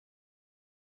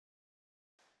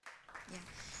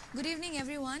Good evening,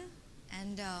 everyone.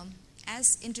 And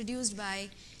as introduced by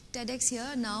TEDx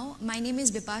here now, my name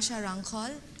is Bipasha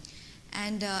Hrangkhawl,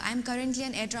 and I'm currently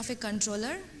an air traffic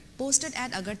controller posted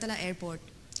at Agartala Airport.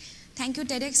 Thank you,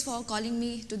 TEDx, for calling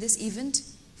me to this event.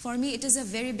 For me, it is a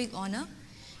very big honor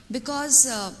because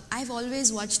I've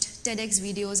always watched TEDx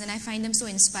videos and I find them so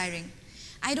inspiring.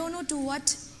 I don't know to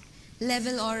what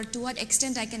level or to what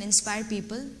extent I can inspire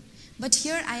people, but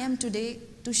here I am today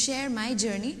to share my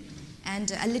journey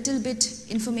and a little bit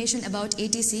information about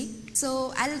ATC.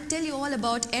 So I'll tell you all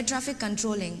about air traffic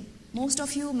controlling. Most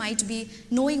of you might be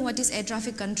knowing what is air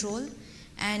traffic control,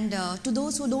 and to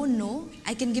those who don't know,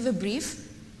 I can give a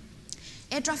brief.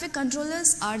 Air traffic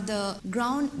controllers are the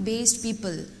ground-based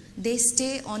people. They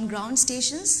stay on ground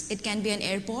stations. It can be an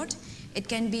airport, it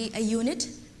can be a unit,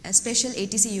 a special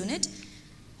ATC unit,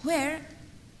 where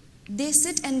they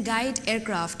sit and guide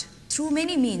aircraft through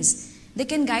many means. They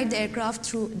can guide the aircraft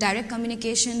through direct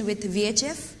communication with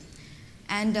VHF,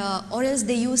 and or else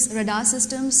they use radar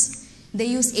systems, they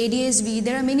use ADS-B.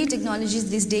 There are many technologies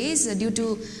these days due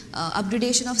to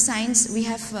upgradation of science. We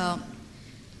have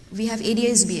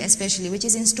ADS-B especially, which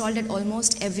is installed at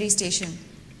almost every station.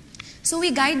 So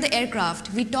we guide the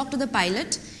aircraft, we talk to the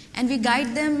pilot, and we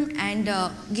guide them and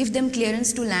give them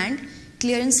clearance to land,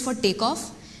 clearance for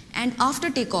takeoff. And after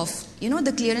takeoff, you know,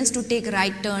 the clearance to take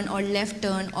right turn or left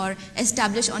turn or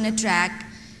establish on a track,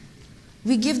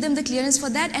 we give them the clearance for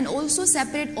that, and also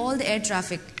separate all the air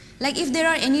traffic. Like if there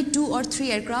are any 2 or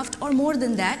 3 aircraft or more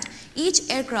than that, each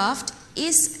aircraft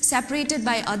is separated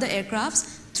by other aircrafts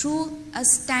through a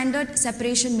standard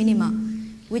separation minima,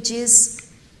 which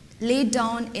is laid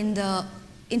down in the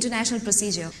international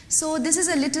procedure. So this is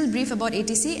a little brief about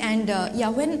ATC, and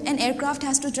when an aircraft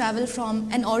has to travel from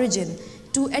an origin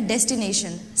to a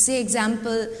destination, say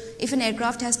example, if an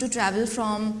aircraft has to travel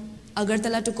from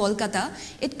Agartala to Kolkata,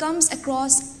 it comes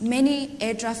across many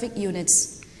air traffic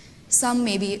units. Some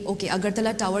maybe, okay,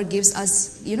 Agartala tower gives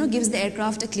us, gives the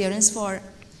aircraft a clearance for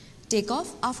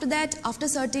takeoff. After that, after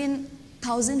certain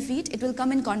 1,000 feet, it will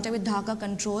come in contact with Dhaka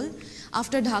control.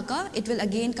 After Dhaka, it will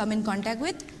again come in contact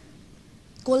with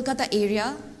Kolkata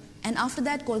area, and after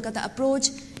that Kolkata approach,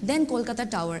 then Kolkata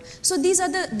tower. So these are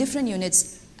the different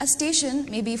units. A station,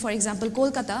 maybe for example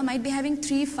Kolkata, might be having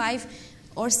 3, 5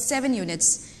 or 7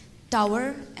 units.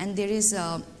 Tower, and there is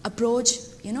approach,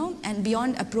 and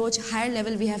beyond approach, higher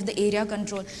level, we have the area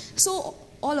control. So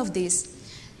all of these.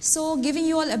 So giving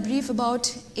you all a brief about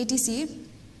ATC,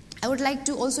 I would like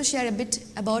to also share a bit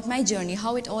about my journey,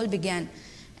 how it all began.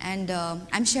 And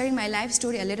I'm sharing my life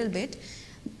story a little bit.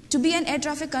 To be an air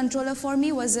traffic controller for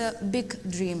me was a big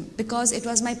dream, because it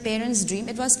was my parents' dream.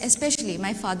 It was especially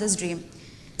my father's dream.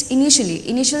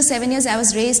 Initial 7 years I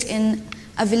was raised in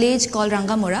a village called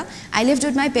Hrangkhawl. I lived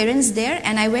with my parents there,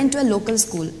 and I went to a local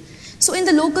school. So in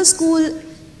the local school,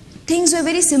 things were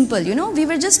very simple, we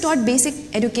were just taught basic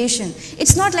education.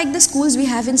 It's not like the schools we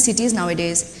have in cities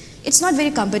nowadays. It's not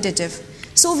very competitive.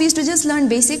 So we used to just learn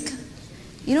basic,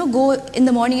 go in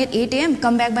the morning at 8 AM,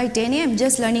 come back by 10 AM,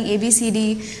 just learning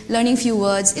ABCD, learning few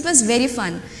words. It was very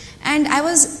fun. And I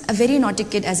was a very naughty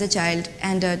kid as a child,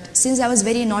 and since I was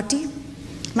very naughty,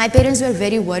 my parents were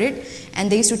very worried, and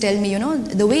they used to tell me,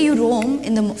 the way you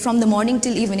roam from the morning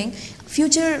till evening,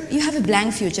 future, you have a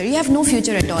blank future, you have no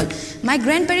future at all. My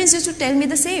grandparents used to tell me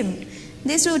the same.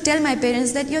 They used to tell my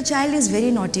parents that your child is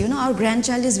very naughty, our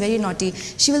grandchild is very naughty.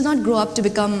 She will not grow up to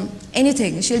become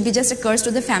anything. She will be just a curse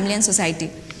to the family and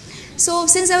society. So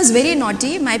since I was very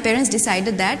naughty, my parents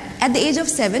decided that at the age of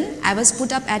 7, I was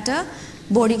put up at a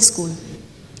boarding school.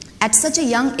 At such a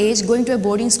young age, going to a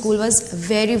boarding school was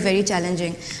very, very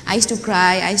challenging. I used to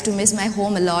cry, I used to miss my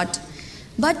home a lot.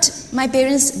 But my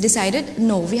parents decided,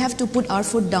 no, we have to put our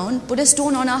foot down, put a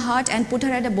stone on our heart and put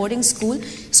her at a boarding school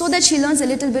so that she learns a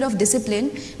little bit of discipline.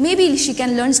 Maybe she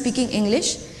can learn speaking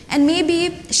English, and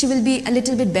maybe she will be a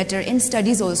little bit better in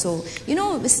studies also,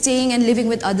 staying and living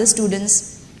with other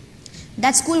students.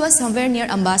 That school was somewhere near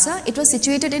Ambassa. It was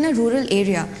situated in a rural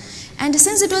area. And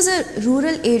since it was a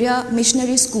rural area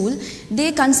missionary school,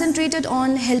 they concentrated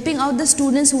on helping out the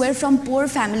students who were from poor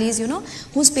families,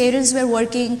 whose parents were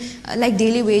working like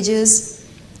daily wages.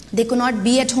 They could not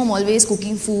be at home always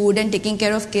cooking food and taking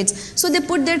care of kids. So they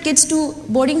put their kids to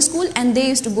boarding school, and they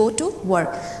used to go to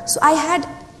work. So I had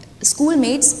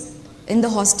schoolmates in the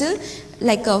hostel,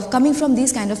 like coming from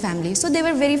these kind of families. So they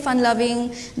were very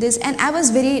fun-loving, and I was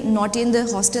very naughty in the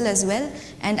hostel as well,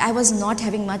 and I was not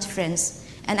having much friends.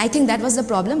 And I think that was the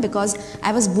problem, because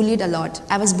I was bullied a lot.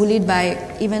 I was bullied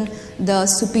by even the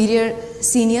superior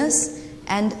seniors,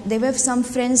 and there were some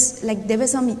friends, like there were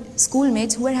some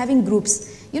schoolmates who were having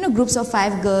groups. groups of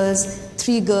 5 girls,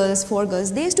 3 girls, 4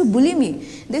 girls. They used to bully me.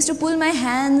 They used to pull my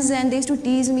hands and they used to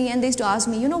tease me and they used to ask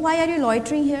me, why are you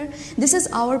loitering here? This is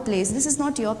our place. This is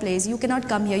not your place. You cannot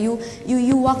come here.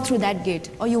 You walk through that gate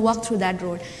or you walk through that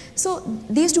road. So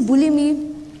they used to bully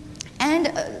me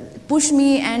and push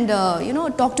me and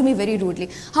talk to me very rudely.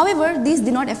 However, these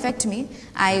did not affect me.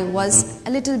 I was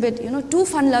a little bit too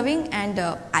fun loving, and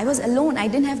I was alone. I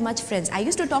didn't have much friends. I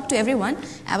used to talk to everyone.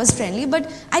 I was friendly, but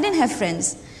I didn't have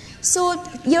friends. So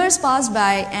years passed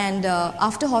by, and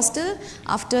after hostel,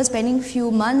 after spending few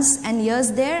months and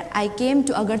years there, I came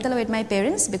to Agartala with my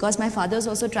parents because my father was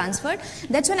also transferred.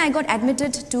 That's when I got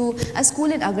admitted to a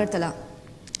school in Agartala.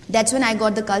 That's when I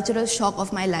got the cultural shock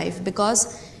of my life,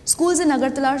 because schools in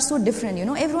Agartala are so different,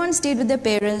 everyone stayed with their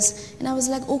parents, and I was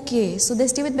like, okay, so they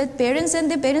stay with their parents, and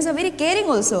their parents are very caring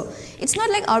also. It's not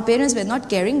like our parents were not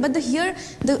caring, but here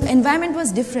the environment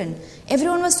was different.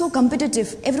 Everyone was so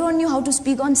competitive. Everyone knew how to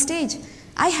speak on stage.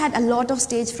 I had a lot of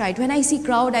stage fright. When I see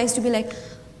crowd, I used to be like,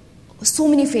 so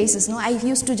many faces, I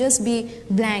used to just be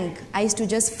blank. I used to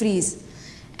just freeze.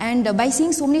 And by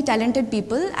seeing so many talented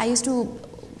people, I used to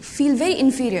feel very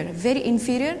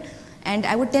inferior. And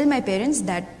I would tell my parents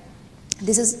that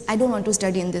I don't want to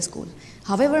study in this school.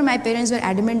 However, my parents were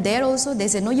adamant there also. They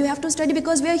said, no, you have to study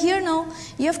because we are here now.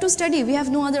 You have to study. We have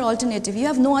no other alternative. You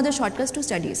have no other shortcuts to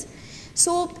studies.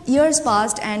 So years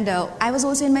passed, and I was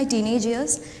also in my teenage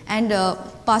years and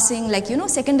passing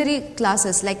secondary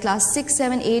classes like class 6,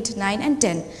 7, 8, 9 and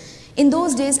 10. In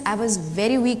those days, I was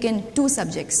very weak in 2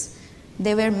 subjects.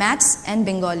 They were maths and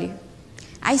Bengali.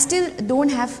 I still don't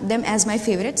have them as my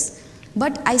favorites.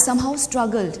 But I somehow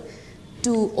struggled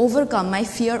to overcome my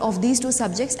fear of these 2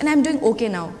 subjects, and I'm doing okay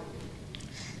now.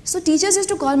 So teachers used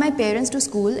to call my parents to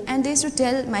school, and they used to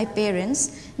tell my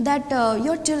parents that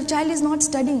your child is not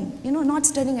studying, not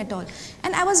studying at all.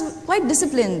 And I was quite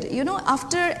disciplined,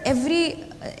 after every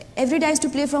day I used to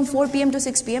play from 4 p.m. to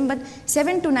 6 p.m. but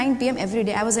 7 to 9 p.m. every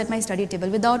day I was at my study table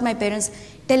without my parents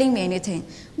telling me anything.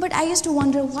 But I used to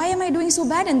wonder, why am I doing so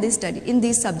bad in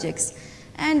these subjects?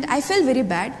 And I felt very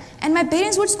bad, and my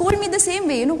parents would scold me the same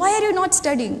way, why are you not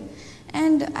studying?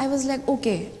 And I was like,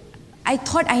 okay, I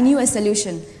thought I knew a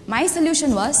solution. My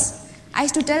solution was, I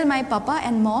used to tell my papa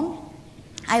and mom,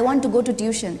 I want to go to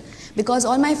tuition, because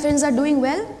all my friends are doing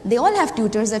well, they all have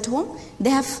tutors at home, they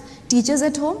have teachers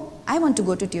at home, I want to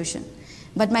go to tuition.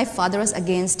 But my father was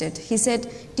against it. He said,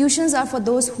 tuitions are for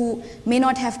those who may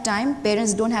not have time,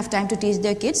 parents don't have time to teach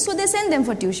their kids, so they send them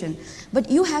for tuition.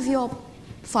 But you have your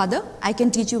father, I can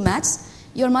teach you maths,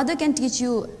 your mother can teach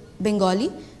you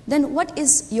Bengali, then what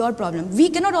is your problem? We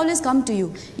cannot always come to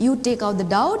you. You take out the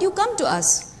doubt, you come to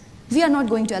us. We are not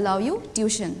going to allow you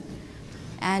tuition.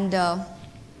 And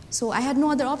so I had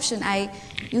no other option. I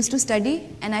used to study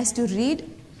and I used to read.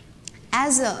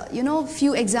 As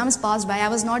few exams passed by, I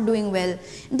was not doing well.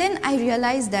 Then I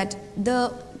realized that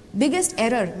the biggest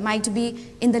error might be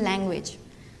in the language.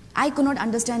 I could not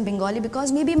understand Bengali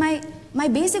because maybe my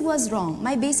basic was wrong.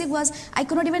 My basic was, I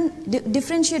could not even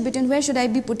differentiate between where should I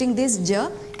be putting this j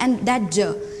and that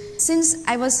j. Since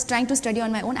I was trying to study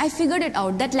on my own, I figured it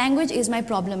out. That language is my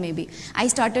problem maybe. I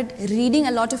started reading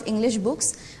a lot of English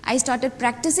books. I started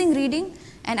practicing reading,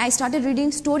 and I started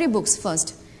reading storybooks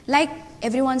first. Like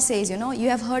everyone says, you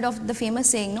have heard of the famous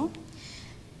saying, no?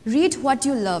 Read what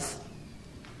you love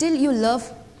till you love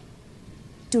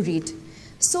to read.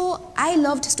 So I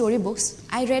loved storybooks.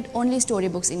 I read only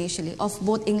storybooks initially of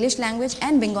both English language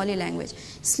and Bengali language.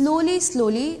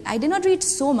 Slowly, I did not read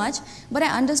so much, but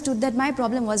I understood that my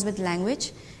problem was with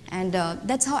language, and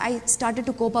that's how I started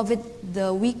to cope up with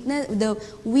the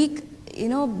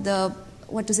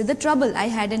trouble I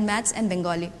had in maths and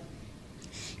Bengali.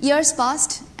 Years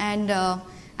passed, and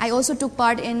I also took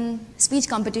part in speech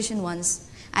competition once.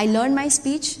 I learned my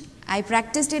speech. I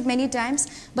practiced it many times,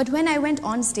 but when I went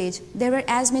on stage, there were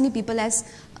as many people as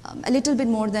a little bit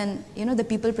more than the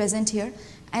people present here,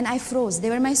 and I froze. They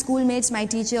were my schoolmates, my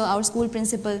teacher, our school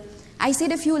principal. I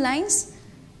said a few lines,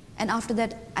 and after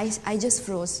that, I just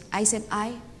froze. I said,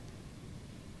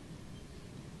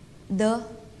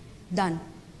 done.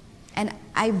 And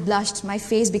I blushed, my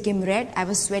face became red, I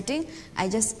was sweating, I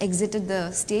just exited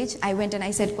the stage. I went and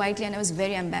I said quietly, and I was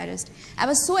very embarrassed. I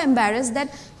was so embarrassed that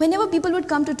whenever people would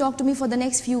come to talk to me for the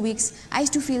next few weeks, I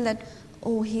used to feel that,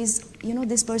 oh,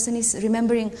 this person is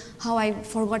remembering how I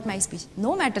forgot my speech.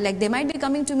 No matter, like they might be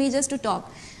coming to me just to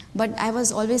talk. But I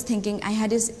was always thinking, I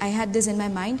had this in my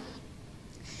mind,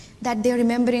 that they're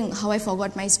remembering how I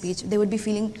forgot my speech. They would be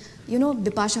feeling,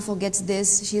 Bipasha forgets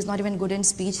this, she's not even good in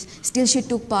speech, still she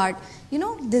took part.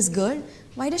 This girl,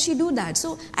 why does she do that?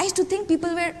 So I used to think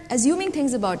people were assuming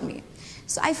things about me.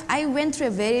 So I went through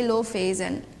a very low phase,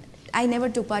 and I never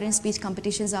took part in speech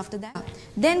competitions after that.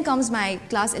 Then comes my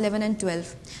class 11 and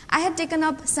 12. I had taken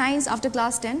up science after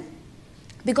class 10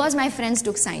 because my friends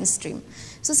took science stream.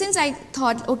 So since I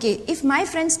thought, okay, if my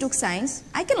friends took science,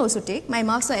 I can also take. My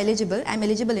marks are eligible, I'm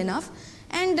eligible enough,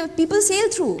 and people sail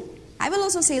through. I will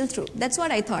also sail through. That's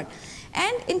what I thought.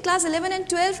 And in class 11 and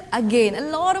 12, again, a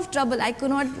lot of trouble. I could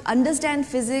not understand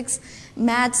physics,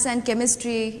 maths and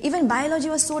chemistry. Even biology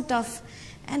was so tough.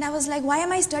 And I was like, why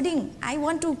am I studying? I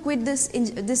want to quit this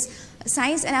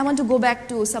science and I want to go back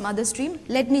to some other stream.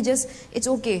 Let me just, it's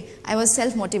okay. I was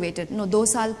self-motivated. No, 2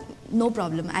 saal, no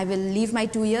problem. I will leave my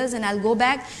 2 years and I'll go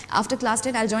back. After class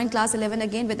 10, I'll join class 11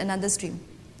 again with another stream.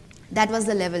 That was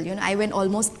the level, you know. I went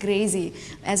almost crazy,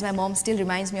 as my mom still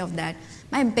reminds me of that.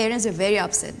 My parents were very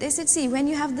upset. They said, see, when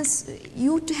you have this,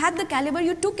 you had the caliber,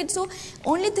 you took it. So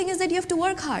only thing is that you have to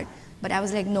work hard. But I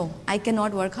was like, no, I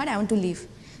cannot work hard. I want to leave.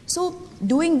 So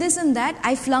doing this and that,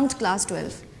 I flunked class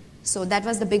 12. So that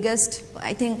was the biggest,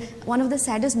 I think, one of the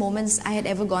saddest moments I had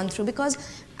ever gone through, because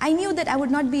I knew that I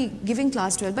would not be giving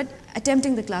class 12, but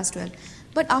attempting the class 12.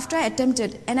 But after I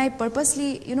attempted, and I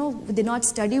purposely, you know, did not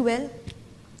study well,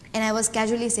 and I was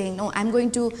casually saying, no, I'm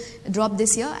going to drop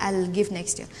this year, I'll give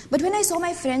next year. But when I saw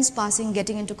my friends passing,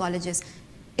 getting into colleges,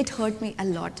 it hurt me a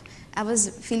lot. I was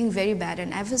feeling very bad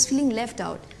and I was feeling left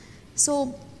out.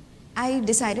 So I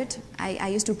decided, I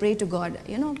used to pray to God,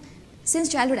 you know. Since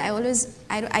childhood,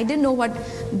 I didn't know what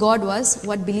God was,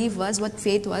 what belief was, what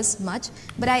faith was much,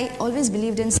 but I always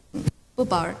believed in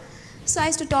superpower. So I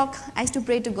used to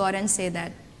pray to God and say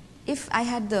that if I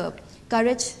had the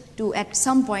courage to at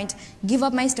some point give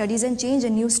up my studies and change a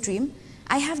new stream,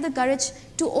 I have the courage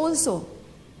to also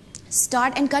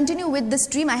start and continue with the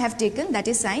stream I have taken, that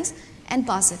is science, and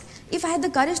pass it. If I had the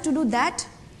courage to do that,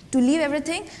 to leave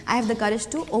everything, I have the courage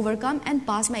to overcome and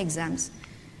pass my exams.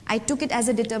 I took it as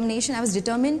a determination. I was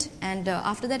determined, and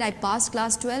after that I passed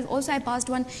class 12. Also I passed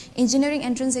one engineering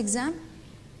entrance exam,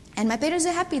 and my parents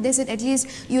were happy. They said, at least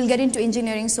you'll get into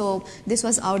engineering. So this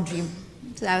was our dream.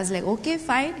 So I was like, okay,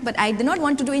 fine. But I did not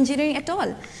want to do engineering at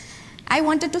all. I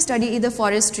wanted to study either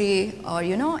forestry or,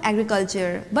 you know,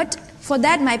 agriculture. But for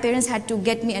that, my parents had to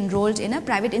get me enrolled in a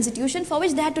private institution, for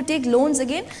which they had to take loans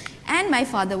again. And my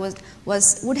father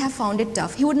would have found it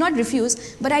tough. He would not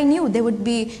refuse, but I knew they would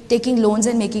be taking loans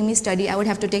and making me study. I would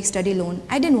have to take study loan.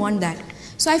 I didn't want that.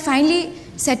 So I finally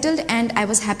settled, and I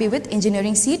was happy with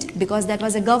engineering seat because that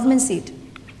was a government seat.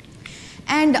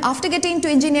 And after getting into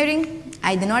engineering,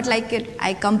 I did not like it.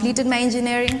 I completed my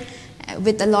engineering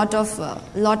with a lot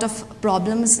of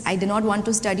problems. I did not want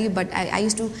to study, but I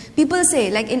used to, people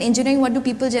say, like in engineering, what do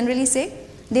people generally say?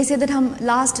 They say that hum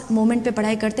last moment pe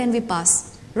padhai karte and we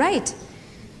pass, right?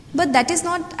 But that is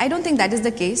not, I don't think that is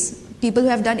the case. People who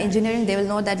have done engineering, they will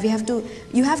know that you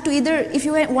have to either, if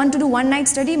you want to do one night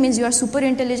study, means you are super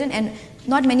intelligent, and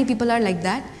not many people are like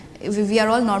that. We are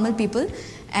all normal people,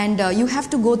 and you have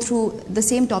to go through the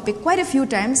same topic quite a few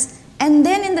times, and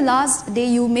then in the last day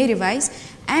you may revise,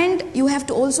 and you have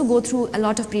to also go through a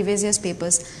lot of previous year's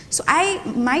papers. So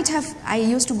I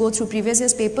used to go through previous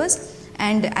year's papers,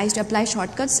 and I used to apply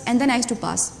shortcuts, and then I used to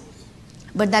pass.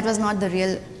 But that was not the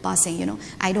real passing, you know.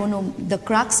 I don't know the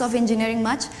crux of engineering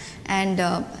much,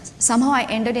 and somehow I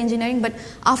ended engineering. But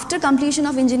after completion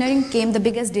of engineering came the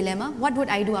biggest dilemma. What would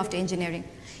I do after engineering?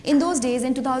 In those days,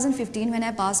 in 2015, when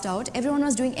I passed out, everyone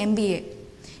was doing MBA.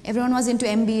 Everyone was into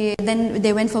MBA, then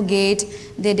they went for GATE,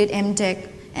 they did MTech.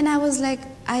 And I was like,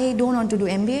 I don't want to do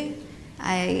MBA.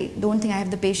 I don't think I have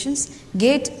the patience.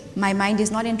 GATE, my mind is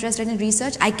not interested in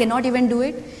research. I cannot even do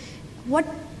it. What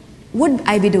would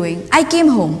I be doing? I came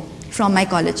home from my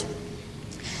college.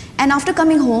 And after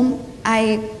coming home,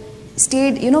 I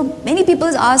stayed, you know, many people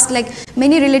ask, like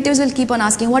many relatives will keep on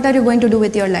asking, what are you going to do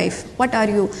with your life? What are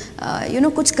you, you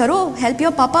know, kuch karo, help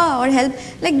your papa or help,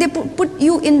 like they put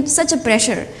you in such a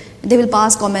pressure. They will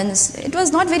pass comments. It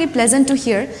was not very pleasant to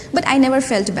hear, but I never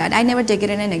felt bad. I never take it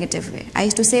in a negative way. I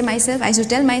used to say myself, I used to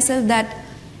tell myself that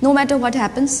no matter what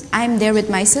happens, I am there with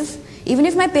myself. Even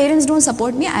if my parents don't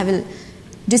support me, I will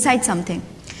decide something.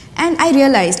 And I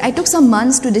realized, I took some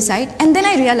months to decide, and then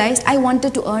I realized I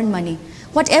wanted to earn money.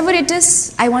 Whatever it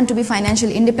is, I want to be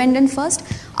financially independent first.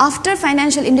 After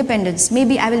financial independence,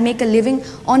 maybe I will make a living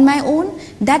on my own.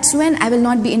 That's when I will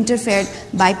not be interfered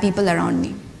by people around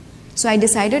me. So I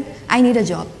decided I need a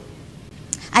job.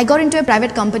 I got into a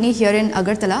private company here in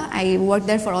Agartala. I worked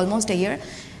there for almost a year.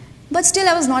 But still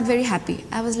I was not very happy.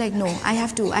 I was like, no, I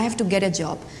have to get a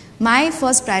job. My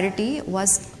first priority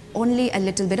was only a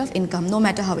little bit of income, no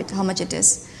matter how much it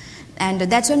is. And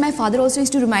that's when my father also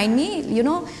used to remind me, you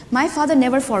know, my father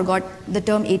never forgot the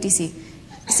term ATC.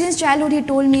 since childhood he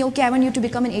told me, okay, I want you to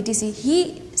become an ATC.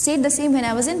 He said the same when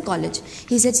I was in college.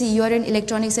 He said, see, you are in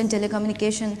electronics and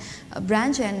telecommunication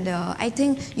branch, and I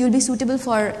think you'll be suitable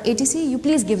for ATC. You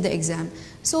please give the exam.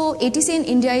 So ATC in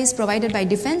India is provided by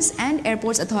Defence and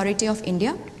Airports Authority of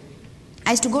India.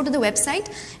 I used to go to the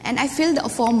website and I filled a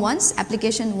form once,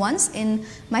 application once in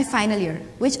my final year,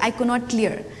 which I could not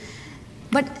clear.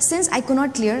 But since I could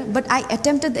not clear, but I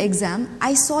attempted the exam,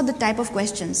 I saw the type of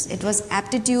questions. It was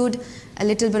aptitude, a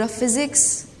little bit of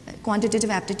physics,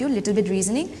 quantitative aptitude, little bit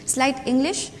reasoning, slight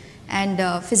English,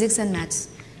 and physics and maths.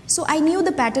 So I knew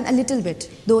the pattern a little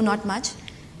bit, though not much.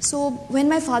 So when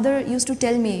my father used to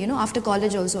tell me, after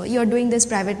college also, you're doing this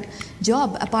private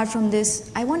job, apart from this,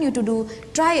 I want you to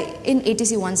try in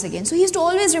ATC once again. So he used to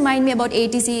always remind me about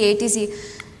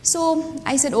ATC. So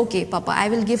I said, okay, Papa, I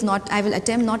will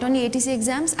attempt not only ATC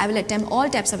exams, I will attempt all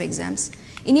types of exams.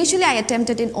 Initially, I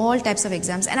attempted in all types of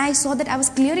exams, and I saw that I was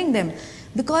clearing them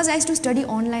because I used to study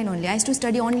online only. I used to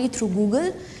study only through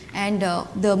Google and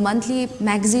the monthly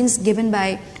magazines given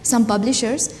by some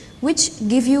publishers, which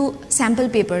give you sample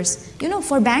papers,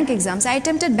 for bank exams. I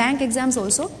attempted bank exams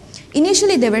also.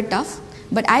 Initially, they were tough,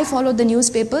 but I followed the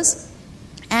newspapers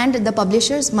and the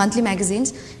publishers' monthly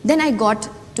magazines. Then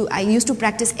I used to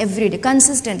practice every day,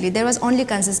 consistently. There was only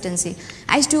consistency.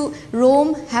 I used to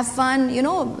roam, have fun,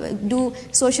 do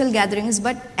social gatherings,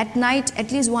 but at night,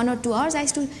 at least 1 or 2 hours, I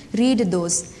used to read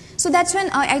those. So that's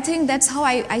when I think that's how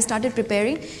I started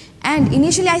preparing. And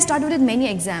initially, I started with many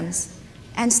exams.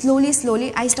 And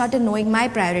slowly, I started knowing my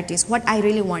priorities, what I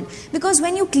really want. Because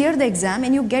when you clear the exam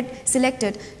and you get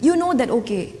selected, you know that,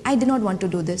 okay, I did not want to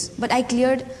do this, but I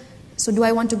cleared. So do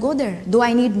I want to go there? Do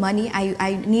I need money?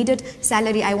 I needed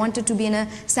salary. I wanted to be in a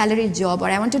salaried job, or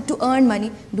I wanted to earn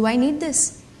money. Do I need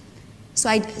this? So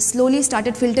I slowly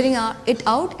started filtering it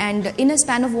out, and in a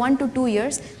span of 1 to 2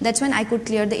 years, that's when I could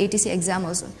clear the ATC exam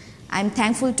also. I'm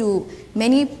thankful to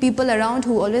many people around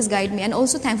who always guide me, and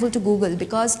also thankful to Google,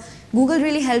 because Google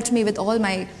really helped me with all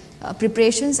my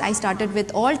preparations. I started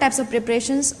with all types of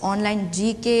preparations, online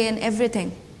GK and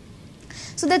everything.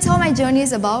 So that's how my journey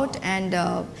is about. And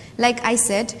like I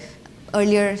said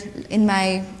earlier in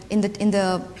the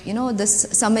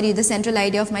summary, the central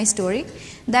idea of my story,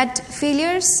 that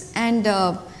failures and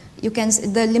the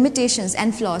limitations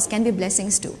and flaws can be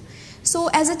blessings too. So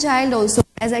as a child also,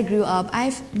 as I grew up,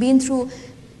 I've been through,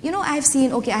 I've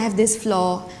seen, okay, I have this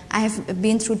flaw, I have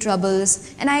been through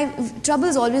troubles, and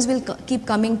troubles always will keep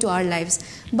coming to our lives.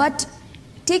 But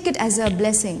take it as a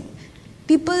blessing.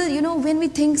 People, when we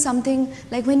think something,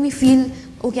 like when we feel,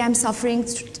 okay, I'm suffering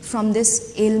from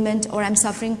this ailment, or I'm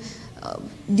suffering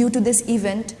due to this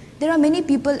event, there are many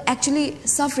people actually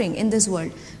suffering in this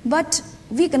world. But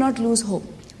we cannot lose hope.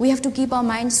 We have to keep our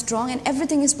minds strong, and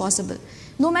everything is possible.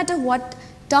 No matter what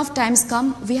tough times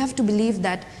come, we have to believe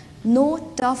that no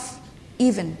tough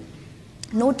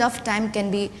time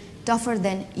can be tougher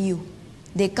than you.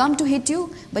 They come to hit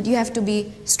you, but you have to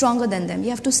be stronger than them. You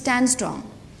have to stand strong.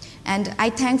 And I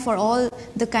thank for all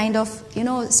the kind of,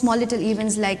 small little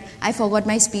events, like I forgot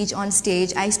my speech on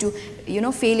stage. I used to,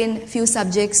 fail in few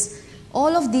subjects.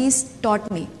 All of these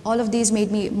taught me. All of these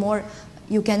made me more,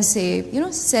 you can say,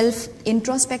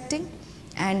 self-introspecting.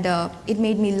 And it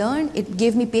made me learn. It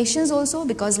gave me patience also,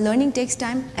 because learning takes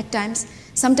time at times.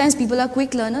 Sometimes people are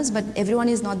quick learners, but everyone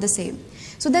is not the same.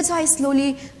 So that's how I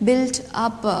slowly built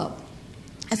up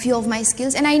a few of my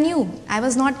skills. And I knew I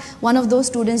was not one of those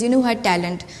students, who had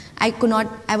talent. I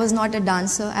was not a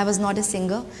dancer. I was not a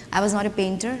singer. I was not a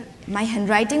painter. My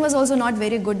handwriting was also not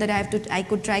very good that I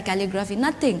could try calligraphy.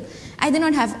 Nothing. I did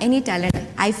not have any talent,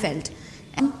 I felt.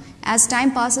 And as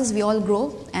time passes, we all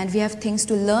grow, and we have things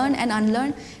to learn and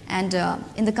unlearn. And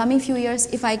in the coming few years,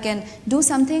 if I can do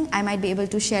something, I might be able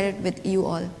to share it with you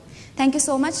all. Thank you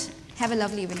so much. Have a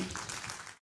lovely evening.